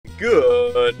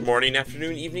Good morning,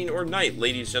 afternoon, evening, or night,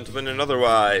 ladies, gentlemen, and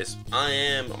otherwise. I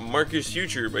am Marcus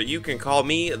Future, but you can call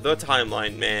me the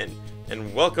Timeline Man,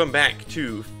 and welcome back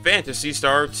to Phantasy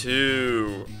Star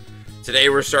 2. Today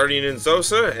we're starting in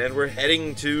Zosa, and we're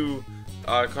heading to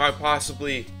quite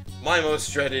possibly my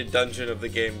most dreaded dungeon of the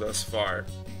game thus far,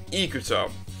 Ikuto.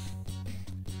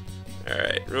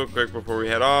 Alright, real quick before we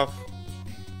head off.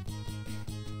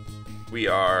 We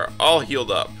are all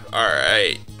healed up.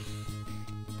 Alright.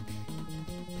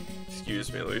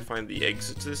 Excuse me, let me find the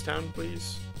exit to this town,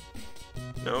 please.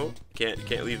 No, can't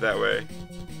leave that way.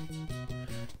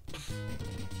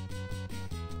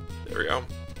 There we go.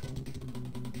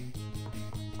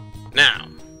 Now,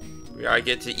 we gotta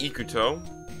get to Ikuto,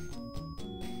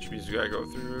 which means we gotta go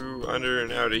through, under,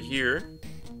 and out of here.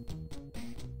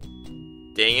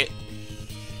 Dang it.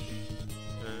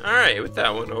 Alright, with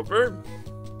that one over.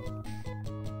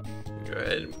 Go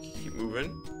ahead and keep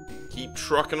moving. Keep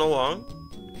trucking along.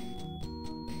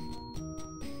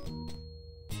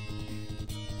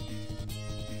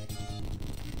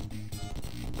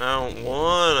 I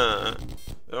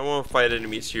don't wanna fight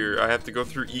enemies here. I have to go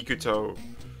through Ikuto.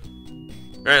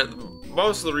 Alright,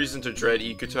 most of the reason to dread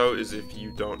Ikuto is if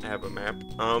you don't have a map.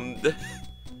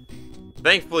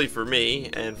 Thankfully for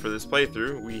me, and for this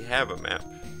playthrough, we have a map.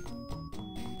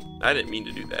 I didn't mean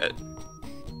to do that.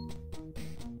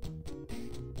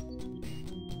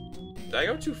 Did I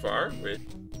go too far? Wait.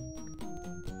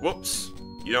 Whoops.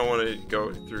 You don't want to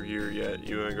go through here yet.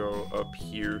 You want to go up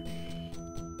here.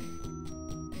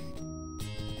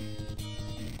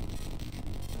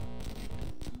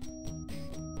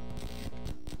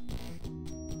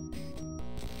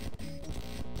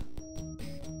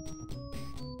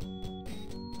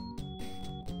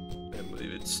 I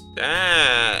believe it's...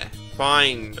 Ah!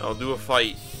 Fine. I'll do a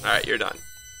fight. Alright, you're done.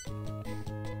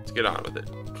 Let's get on with it.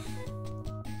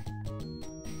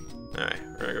 Alright,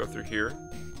 we're gonna go through here.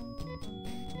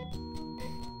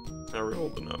 Now we're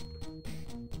holding up.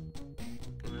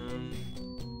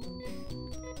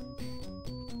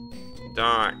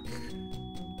 Doc.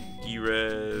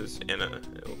 Erez. Anna.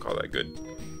 We'll call that good.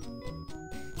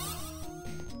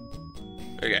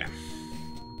 Okay.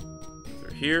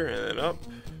 Through here and then up.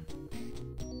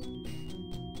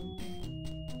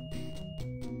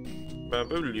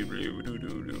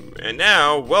 And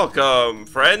now, welcome,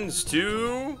 friends,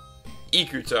 to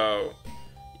Ikuto.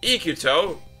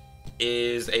 Ikuto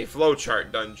is a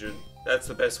flowchart dungeon. That's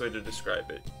the best way to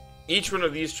describe it. Each one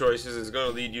of these choices is going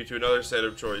to lead you to another set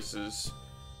of choices.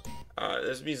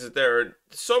 This means that there are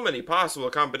so many possible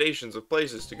combinations of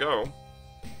places to go.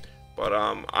 But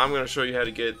I'm going to show you how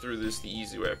to get through this the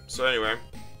easy way. So anyway,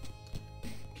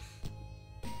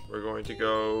 we're going to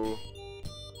go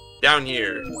down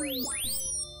here.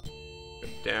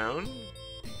 Down.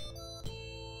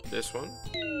 This one.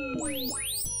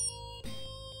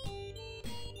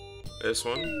 This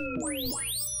one.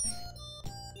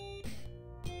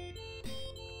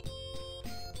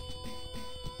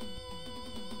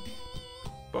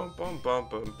 Bum bum bum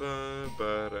bum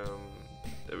bum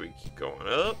then we keep going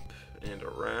up and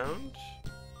around.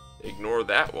 Ignore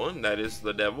that one. That is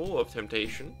the devil of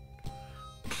temptation.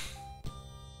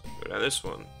 Go down this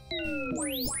one.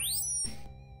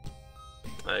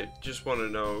 I just want to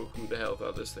know who the hell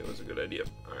thought this thing was a good idea.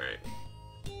 Alright.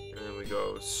 And then we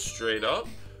go straight up.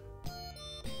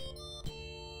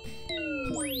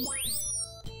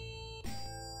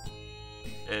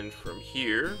 And from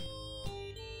here...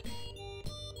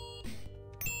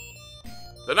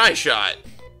 the nice shot!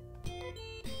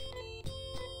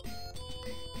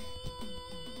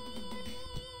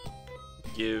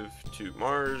 Give to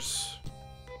Mars.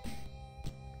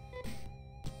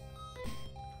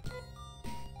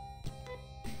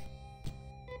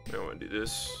 I don't want to do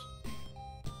this.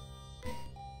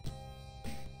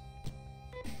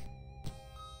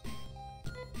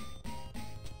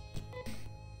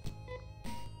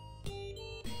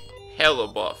 Hella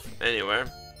buff. Anyway.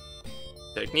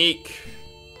 Technique.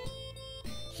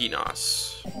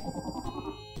 Hinas.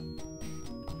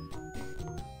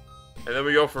 And then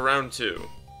we go for round 2.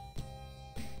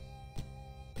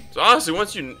 So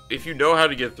honestly, if you know how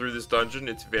to get through this dungeon,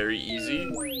 it's very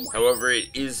easy. However, it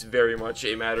is very much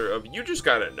a matter of you just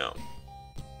gotta know.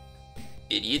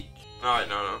 Idiot.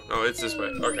 Oh, no, it's this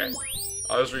way. Okay.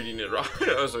 I was reading it wrong.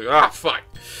 I was like, ah, fuck.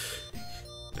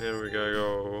 And we gotta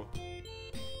go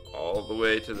all the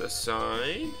way to the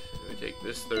side. Let me take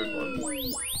this third one.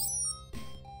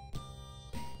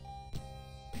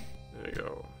 There we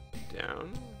go.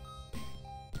 Down.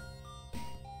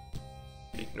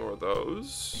 Ignore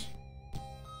those.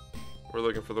 We're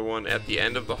looking for the one at the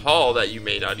end of the hall that you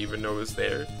may not even know is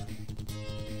there.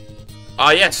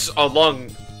 Ah, yes, a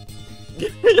lung.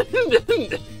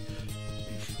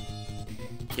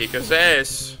 Kick his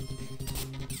ass.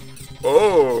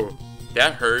 Oh,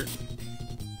 that hurt.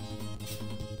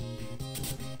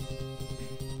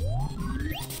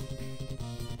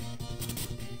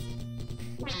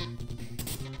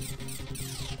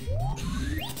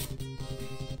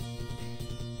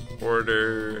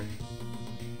 Order.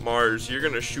 Mars, you're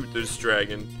gonna shoot this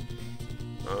dragon.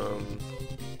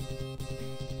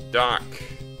 Doc.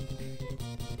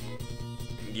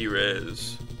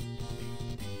 Girez.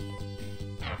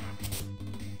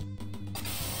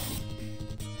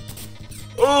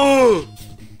 Oh!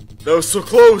 That was so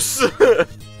close!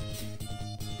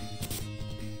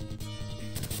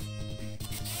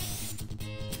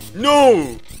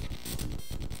 No!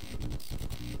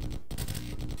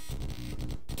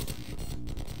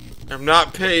 I'm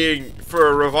not paying for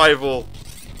a revival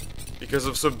because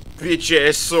of some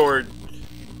bitch-ass sword.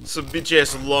 Some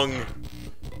bitch-ass lung.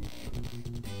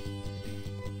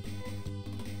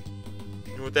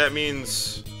 You know what that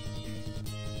means?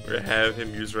 We're gonna have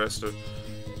him use Resta.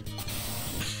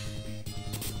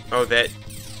 Oh, that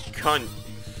cunt.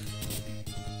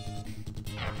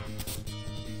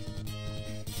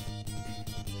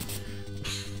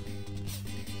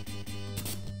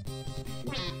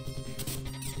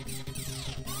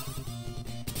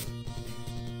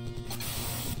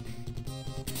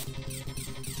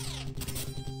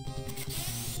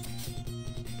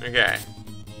 Okay.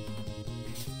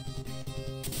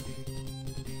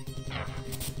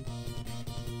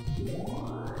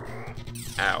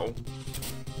 Ow.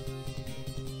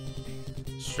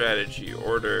 Strategy,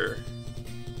 order.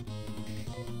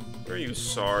 Where are you,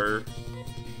 Sar?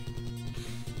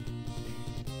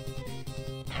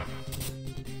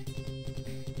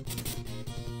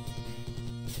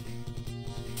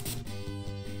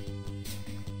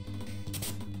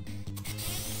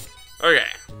 Okay.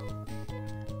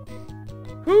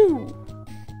 Whew.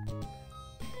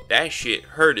 That shit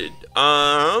hurted.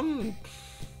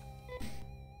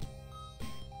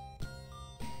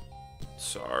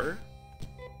 Sar.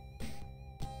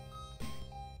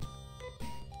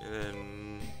 And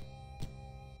then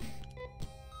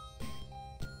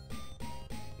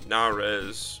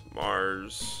Nares,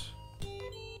 Mars.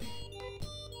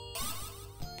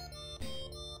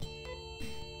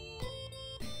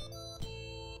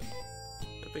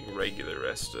 I think regular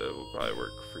Resta will probably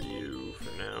work for you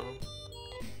for now.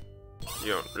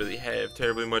 You don't really have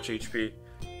terribly much HP.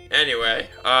 Anyway,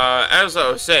 as I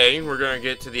was saying, we're gonna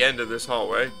get to the end of this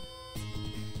hallway.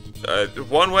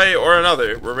 One way or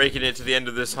another, we're making it to the end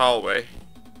of this hallway.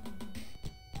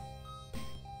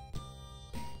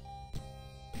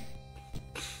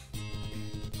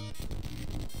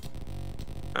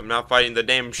 I'm not fighting the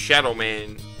damn Shadow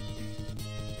Man.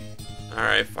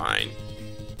 Alright, fine.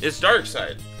 It's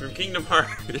Darkseid from Kingdom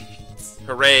Hearts.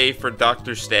 Hooray for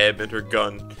Dr. Stab and her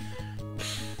gun.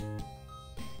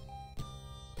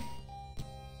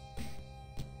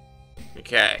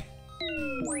 Okay.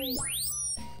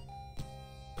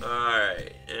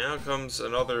 Alright, and now comes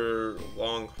another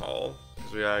long haul,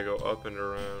 because we gotta go up and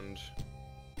around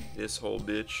this whole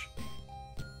bitch.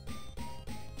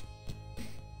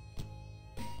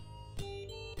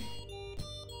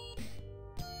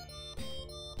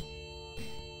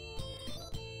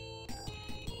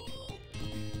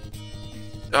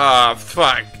 Ah,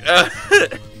 fuck.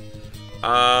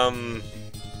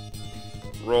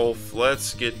 Rolf,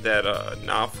 let's get that,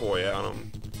 Nafoy on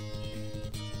him.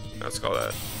 Let's call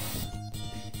that.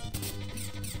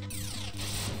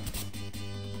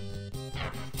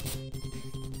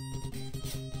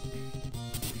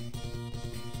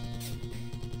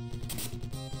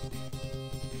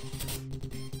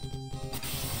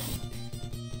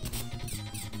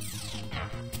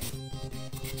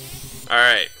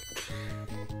 Alright.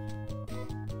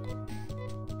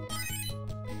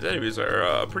 These enemies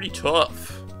are pretty tough.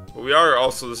 But we are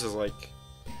also, this is like...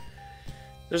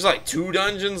 There's like 2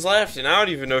 dungeons left, and I don't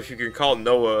even know if you can call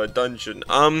Noah a dungeon.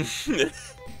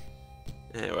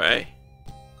 Anyway.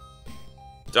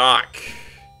 Doc.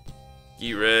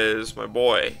 Girez, my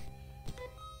boy.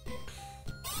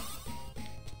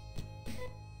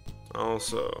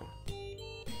 Also.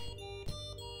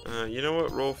 You know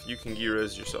what, Rolf? You can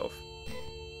Girez yourself.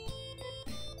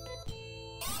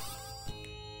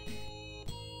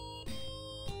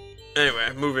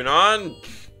 Anyway, moving on.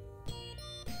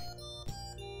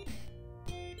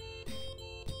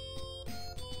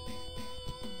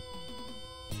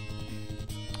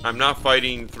 I'm not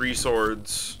fighting 3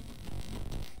 swords.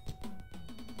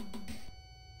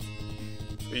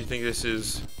 What do you think this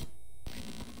is?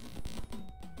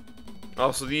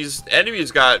 Also, these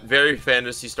enemies got very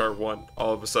Phantasy Star 1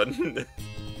 all of a sudden.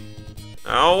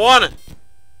 I don't want it.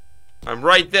 I'm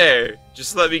right there.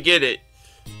 Just let me get it.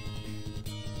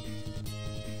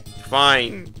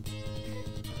 Fine.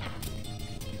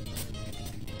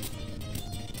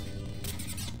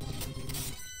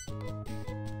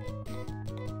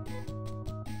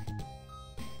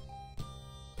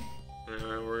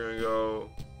 We're gonna go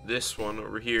this one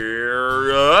over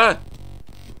here.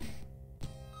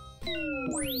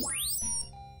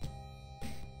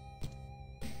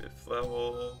 Fifth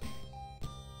level.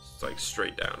 It's like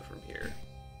straight down from here.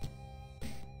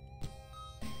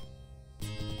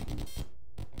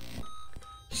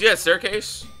 See that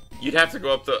staircase? You'd have to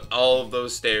go up all of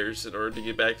those stairs in order to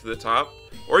get back to the top.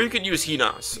 Or you could use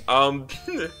Hinas.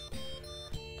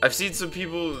 I've seen some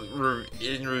people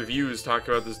in reviews talk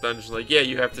about this dungeon like, yeah,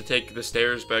 you have to take the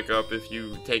stairs back up if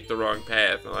you take the wrong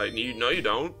path. I'm like, no, you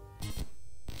don't.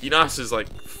 Hinas is like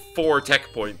 4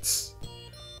 tech points.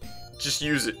 Just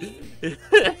use it.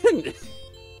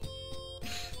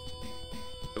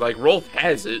 Like, Rolf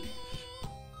has it.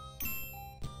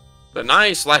 The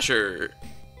Nye Slasher.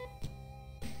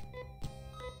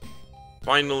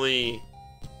 Finally,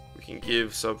 we can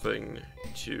give something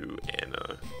to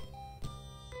Anna.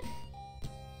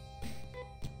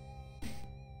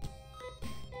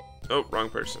 Oh, wrong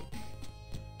person.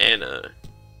 Anna.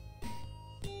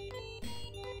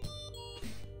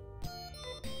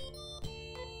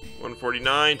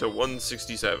 $149 to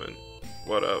 $167.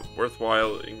 What a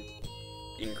worthwhile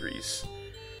increase.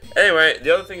 Anyway,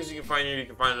 the other things you can find here, you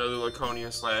can find another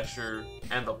Laconia Slasher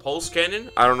and the Pulse Cannon.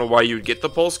 I don't know why you would get the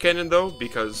Pulse Cannon though,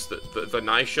 because the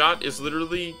knife shot is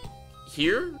literally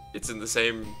here. It's in the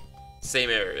same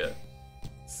area.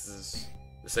 This is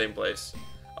the same place.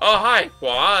 Oh, hi,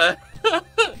 Hua.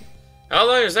 How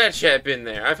long has that chat been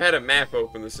there? I've had a map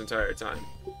open this entire time.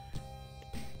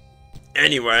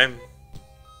 Anyway,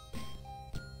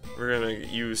 we're gonna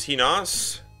use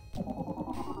Hinas.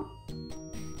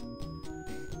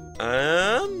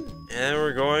 And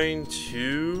we're going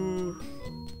to...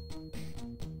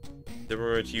 Then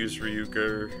we're going to use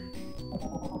Ryuker.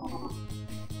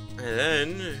 And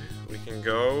then we can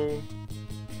go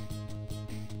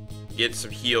get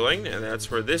some healing, and that's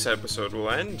where this episode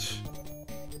will end.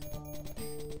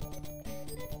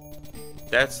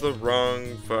 That's the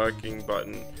wrong fucking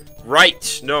button.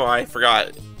 Right! No, I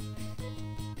forgot.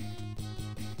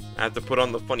 I have to put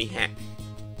on the funny hat.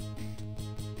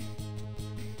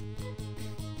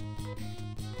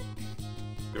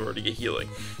 In order to get healing.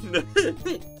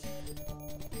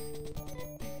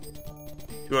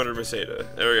 200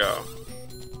 Meseta. There we go.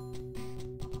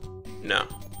 No.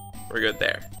 We're good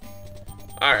there.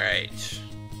 Alright.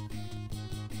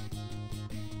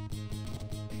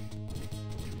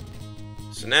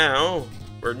 So now,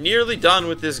 we're nearly done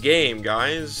with this game,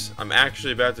 guys. I'm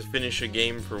actually about to finish a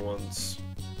game for once.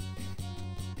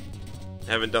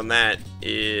 Haven't done that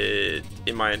in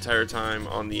my entire time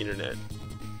on the internet.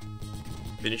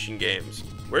 Finishing games.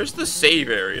 Where's the save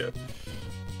area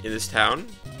in this town?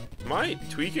 Am I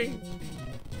tweaking?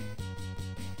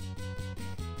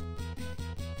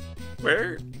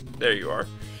 Where? There you are.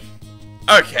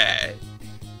 Okay.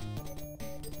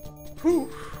 Whew.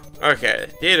 Okay.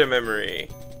 Data memory.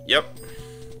 Yep.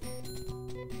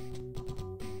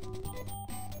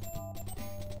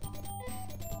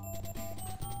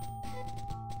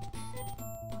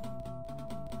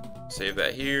 Save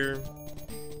that here.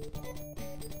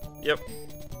 Yep.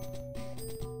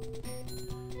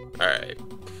 Alright.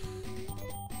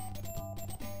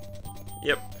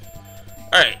 Yep.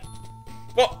 Alright.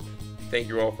 Well, thank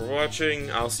you all for watching.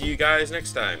 I'll see you guys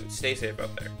next time. Stay safe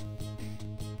out there.